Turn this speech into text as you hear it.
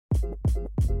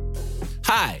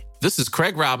Hi, this is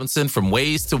Craig Robinson from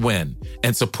Ways to Win,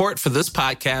 and support for this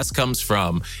podcast comes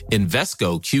from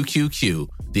Invesco QQQ,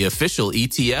 the official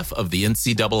ETF of the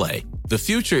NCAA. The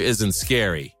future isn't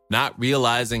scary. Not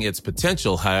realizing its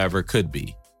potential, however, could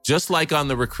be. Just like on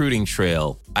the recruiting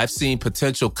trail, I've seen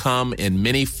potential come in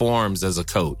many forms as a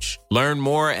coach. Learn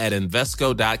more at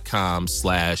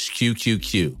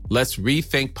Invesco.com/QQQ. Let's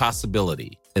rethink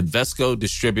possibility. Invesco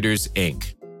Distributors,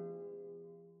 Inc.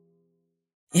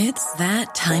 It's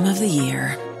that time of the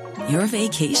year. Your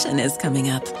vacation is coming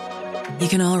up. You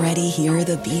can already hear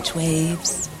the beach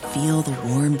waves, feel the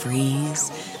warm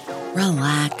breeze,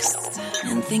 relax,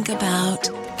 and think about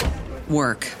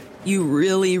work. You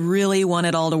really, really want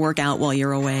it all to work out while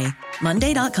you're away.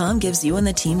 Monday.com gives you and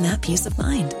the team that peace of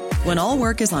mind. When all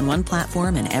work is on one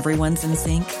platform and everyone's in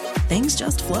sync, things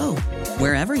just flow.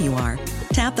 Wherever you are,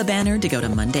 tap the banner to go to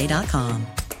Monday.com.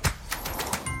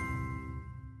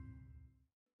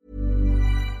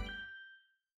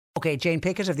 Okay, Jane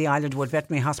Pickett of the Islandwood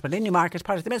Veterinary Hospital in Newmarket,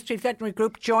 part of the Mill Street Veterinary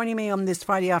Group, joining me on this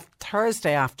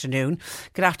Thursday afternoon.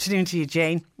 Good afternoon to you,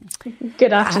 Jane.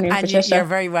 Good afternoon, Patricia. You're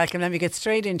very welcome. Let me get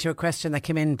straight into a question that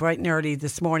came in bright and early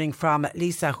this morning from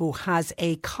Lisa, who has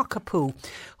a cockapoo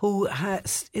who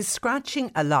is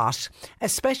scratching a lot,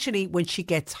 especially when she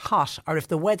gets hot or if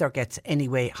the weather gets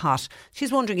anyway hot.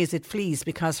 She's wondering, is it fleas?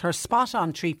 Because her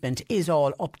spot-on treatment is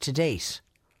all up to date.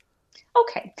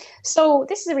 Okay, so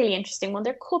this is a really interesting one.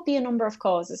 There could be a number of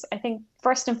causes. I think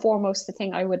first and foremost, the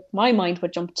thing my mind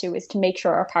would jump to is to make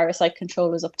sure our parasite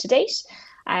control is up to date.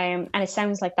 And it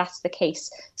sounds like that's the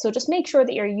case. So just make sure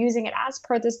that you're using it as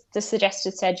per the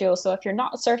suggested schedule. So if you're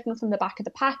not certain from the back of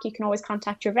the pack, you can always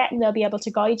contact your vet and they'll be able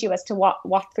to guide you as to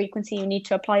what frequency you need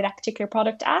to apply that particular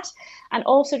product at. And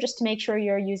also just to make sure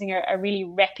you're using a really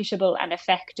reputable and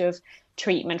effective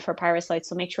treatment for parasites.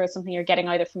 So make sure it's something you're getting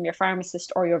either from your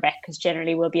pharmacist or your vet, because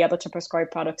generally we'll be able to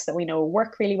prescribe products that we know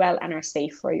work really well and are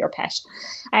safe for your pet.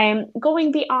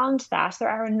 Going beyond that, there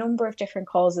are a number of different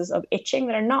causes of itching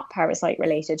that are not parasite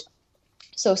related.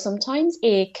 So sometimes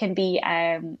it can be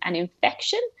an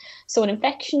infection. So an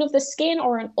infection of the skin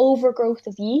or an overgrowth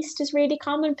of yeast is really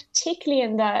common, particularly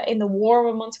in the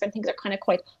warmer months when things are kind of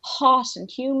quite hot and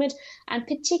humid, and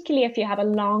particularly if you have a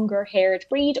longer haired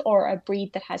breed or a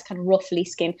breed that has kind of ruffly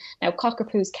skin. Now,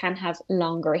 cockapoos can have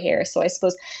longer hair, so I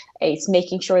suppose it's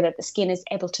making sure that the skin is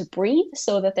able to breathe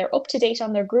so that they're up to date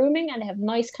on their grooming and they have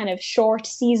nice kind of short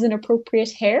season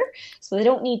appropriate hair. So they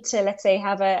don't need to, let's say,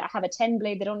 have a 10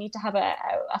 blade. They don't need to have a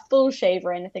full shave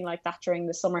or anything like that during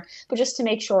the summer, but just to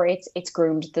make sure it's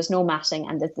groomed, there's no matting,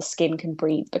 and that the skin can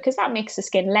breathe, because that makes the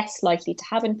skin less likely to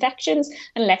have infections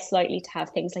and less likely to have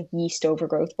things like yeast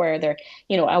overgrowth, where they're,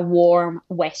 a warm,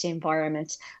 wet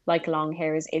environment like long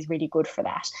hair is really good for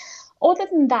that. Other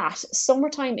than that,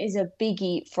 summertime is a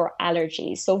biggie for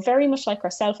allergies. So very much like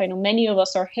ourselves, I know many of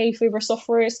us are hay fever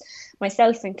sufferers,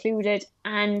 myself included.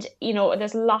 And,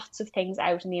 there's lots of things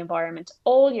out in the environment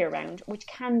all year round, which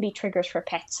can be triggers for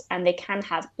pets, and they can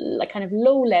have like kind of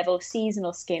low level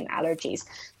seasonal skin allergies.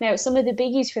 Now, some of the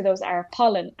biggies for those are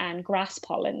pollen and grass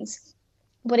pollens.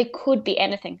 But it could be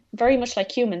anything. Very much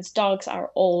like humans, dogs are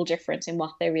all different in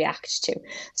what they react to.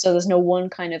 So there's no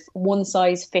one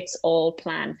size fits all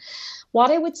plan. What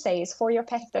I would say is, for your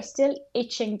pet, if they're still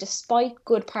itching despite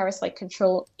good parasite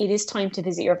control, it is time to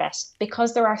visit your vet,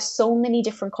 because there are so many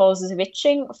different causes of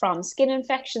itching, from skin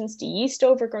infections to yeast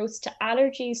overgrowths to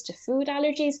allergies to food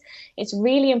allergies. It's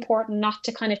really important not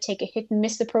to kind of take a hit and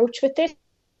miss approach with it,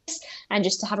 and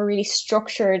just to have a really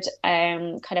structured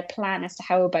kind of plan as to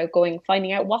how about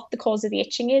finding out what the cause of the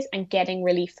itching is and getting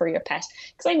relief for your pet.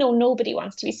 Because I know nobody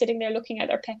wants to be sitting there looking at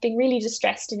their pet being really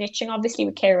distressed and itching. Obviously,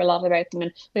 we care a lot about them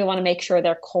and we want to make sure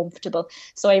they're comfortable.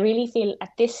 So I really feel at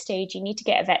this stage you need to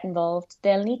get a vet involved.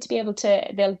 They'll need to be able to,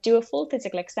 they'll do a full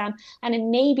physical exam, and it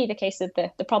may be the case that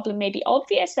the problem may be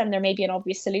obvious and there may be an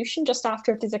obvious solution just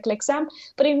after a physical exam.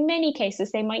 But in many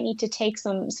cases, they might need to take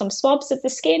some swabs of the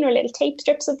skin or little tape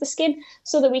strips of the skin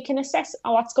so that we can assess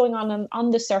what's going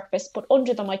on the surface, but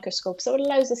under the microscope. So it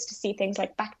allows us to see things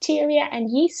like bacteria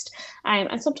and yeast,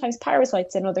 and sometimes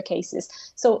parasites in other cases.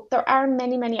 So there are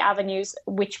many, many avenues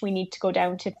which we need to go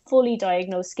down to fully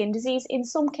diagnose skin disease. In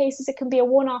some cases, it can be a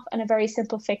one-off and a very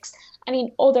simple fix. And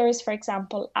in others, for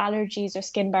example, allergies or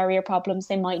skin barrier problems,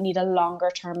 they might need a longer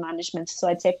term management. So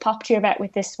I'd say pop to your vet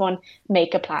with this one,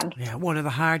 make a plan. Yeah, one of the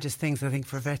hardest things I think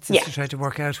for vets is to try to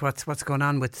work out what's going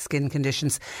on with skin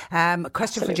conditions.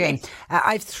 Question for Jane.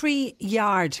 I have 3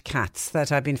 yard cats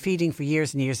that I've been feeding for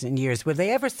years and years and years. Will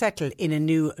they ever settle in a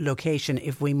new location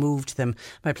if we moved them?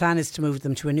 My plan is to move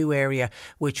them to a new area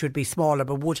which would be smaller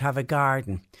but would have a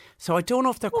garden. So I don't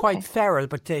know if they're quite feral,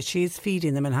 but she is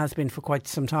feeding them and has been for quite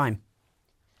some time.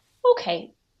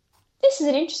 Okay. This is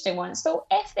an interesting one. So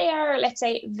if they are, let's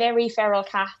say, very feral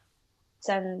cats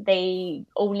and they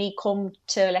only come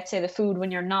to, let's say, the food when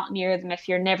you're not near them, if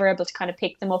you're never able to kind of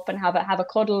pick them up and have a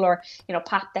cuddle, or, you know,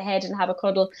 pat the head and have a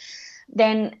cuddle,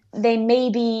 then they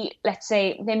may be, let's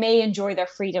say, they may enjoy their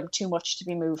freedom too much to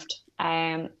be moved.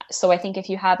 So I think if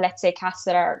you have, let's say, cats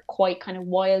that are quite kind of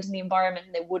wild in the environment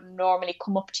and they wouldn't normally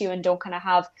come up to you and don't kind of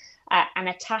have an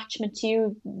attachment to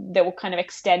you that will kind of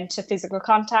extend to physical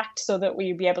contact so that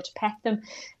you'll be able to pet them,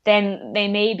 then they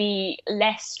may be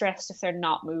less stressed if they're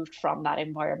not moved from that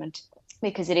environment,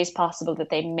 because it is possible that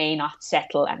they may not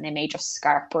settle and they may just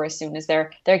scarper as soon as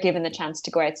they're given the chance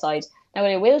to go outside. Now,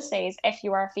 what I will say is if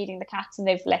you are feeding the cats and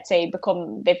they've, let's say,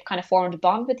 they've kind of formed a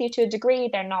bond with you to a degree,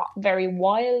 they're not very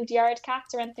wild yard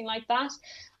cats or anything like that,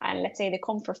 and let's say they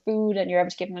come for food and you're able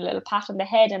to give them a little pat on the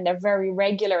head and they're very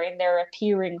regular in their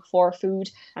appearing for food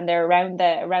and they're around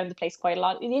the place quite a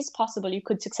lot, it is possible you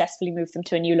could successfully move them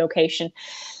to a new location.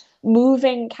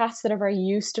 Moving cats that are very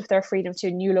used to their freedom to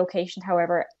a new location,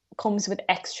 however, comes with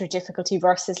extra difficulty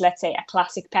versus, let's say, a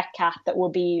classic pet cat that will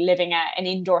be living an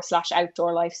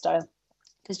indoor/outdoor lifestyle.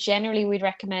 Because generally we'd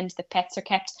recommend that pets are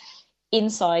kept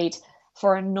inside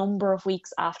for a number of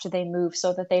weeks after they move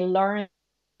so that they learn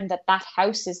that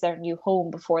house is their new home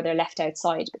before they're left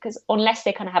outside, because unless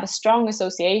they kind of have a strong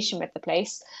association with the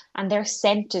place and their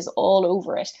scent is all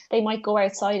over it, they might go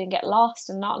outside and get lost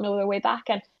and not know their way back,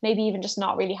 and maybe even just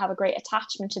not really have a great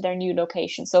attachment to their new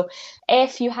location. So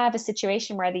if you have a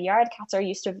situation where the yard cats are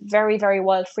used to very, very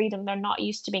wild freedom, they're not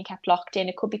used to being kept locked in,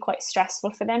 it could be quite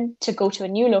stressful for them to go to a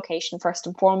new location first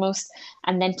and foremost,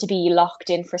 and then to be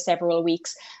locked in for several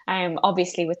weeks,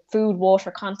 obviously with food, water,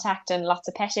 contact and lots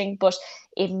of petting. But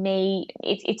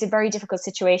it's a very difficult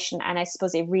situation, and I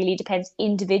suppose it really depends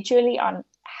individually on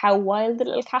how wild the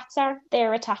little cats are,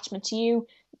 their attachment to you,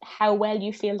 how well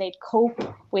you feel they'd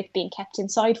cope with being kept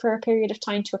inside for a period of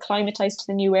time to acclimatise to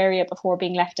the new area before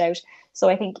being left out. So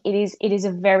I think it is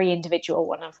a very individual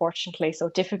one, unfortunately, so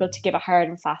difficult to give a hard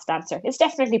and fast answer. It's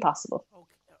definitely possible.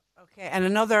 Okay, and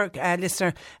another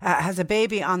listener has a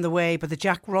baby on the way, but the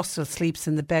Jack Russell sleeps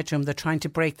in the bedroom. They're trying to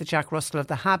break the Jack Russell of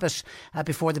the habit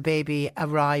before the baby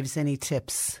arrives. Any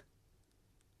tips?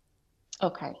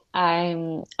 Okay.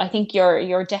 I think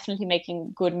you're definitely making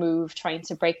a good move trying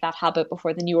to break that habit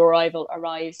before the new arrival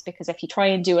arrives, because if you try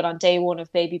and do it on day one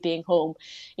of baby being home,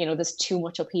 you know, there's too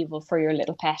much upheaval for your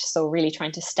little pet. So really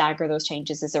trying to stagger those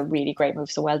changes is a really great move.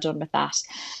 So well done with that.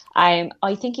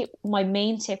 I think my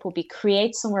main tip would be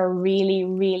create somewhere really,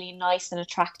 really nice and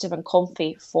attractive and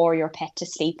comfy for your pet to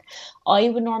sleep. I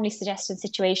would normally suggest in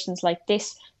situations like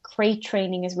this, crate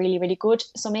training is really, really good.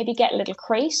 So maybe get a little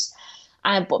crate,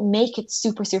 but make it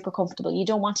super, super comfortable. You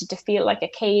don't want it to feel like a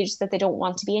cage that they don't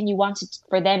want to be in. You want it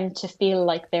for them to feel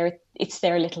like it's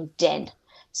their little den.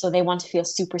 So they want to feel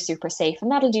super, super safe. And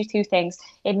that'll do 2 things.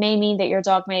 It may mean that your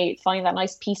dog may find that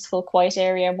nice, peaceful, quiet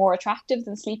area more attractive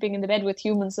than sleeping in the bed with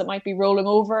humans that might be rolling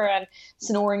over and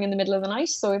snoring in the middle of the night.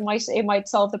 So it might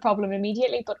solve the problem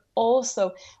immediately. But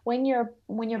also, when your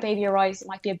baby arrives, it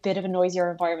might be a bit of a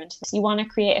noisier environment. So you want to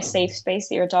create a safe space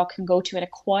that your dog can go to in a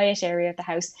quiet area of the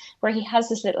house where he has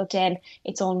this little den.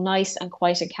 It's all nice and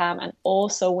quiet and calm. And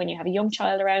also, when you have a young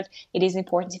child around, it is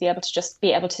important to be able to just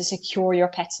be able to secure your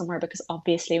pet somewhere, because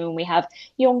obviously when we have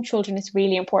young children, it's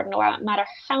really important, no matter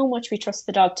how much we trust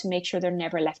the dog, to make sure they're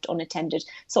never left unattended.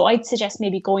 So I'd suggest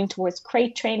maybe going towards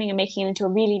crate training and making it into a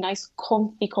really nice,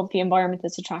 comfy environment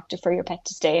that's attractive for your pet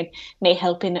to stay in. May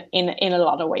help in a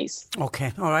lot of ways.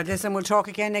 Okay. All right. Listen, we'll talk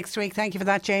again next week. Thank you for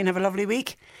that, Jane. Have a lovely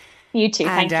week. You too.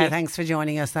 Thank you. Thanks for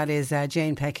joining us. That is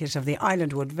Jane Peckett of the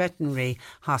Islandwood Veterinary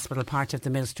Hospital, part of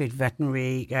the Mill Street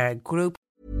Veterinary Group.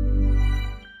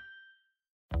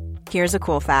 Here's a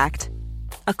cool fact.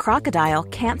 A crocodile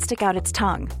can't stick out its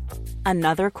tongue.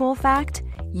 Another cool fact,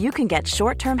 you can get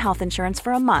short-term health insurance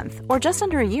for a month or just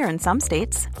under a year in some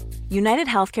states. United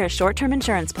Healthcare short-term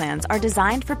insurance plans are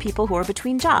designed for people who are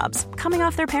between jobs, coming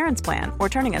off their parents' plan, or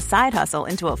turning a side hustle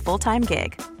into a full-time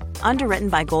gig. Underwritten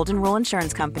by Golden Rule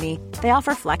Insurance Company, they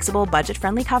offer flexible,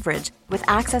 budget-friendly coverage with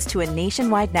access to a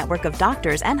nationwide network of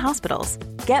doctors and hospitals.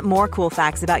 Get more cool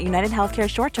facts about United Healthcare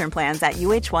short-term plans at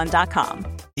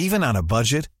uh1.com. Even on a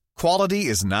budget, quality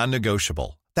is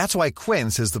non-negotiable. That's why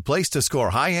Quince is the place to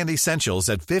score high-end essentials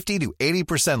at 50 to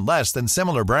 80% less than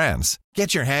similar brands.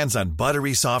 Get your hands on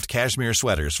buttery soft cashmere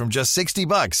sweaters from just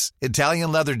 $60,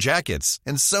 Italian leather jackets,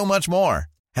 and so much more.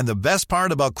 And the best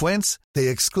part about Quince, they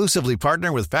exclusively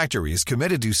partner with factories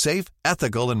committed to safe,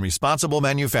 ethical, and responsible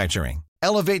manufacturing.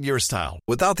 Elevate your style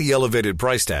without the elevated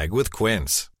price tag with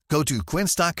Quince. Go to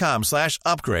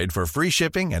quince.com/upgrade for free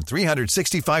shipping and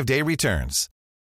 365-day returns.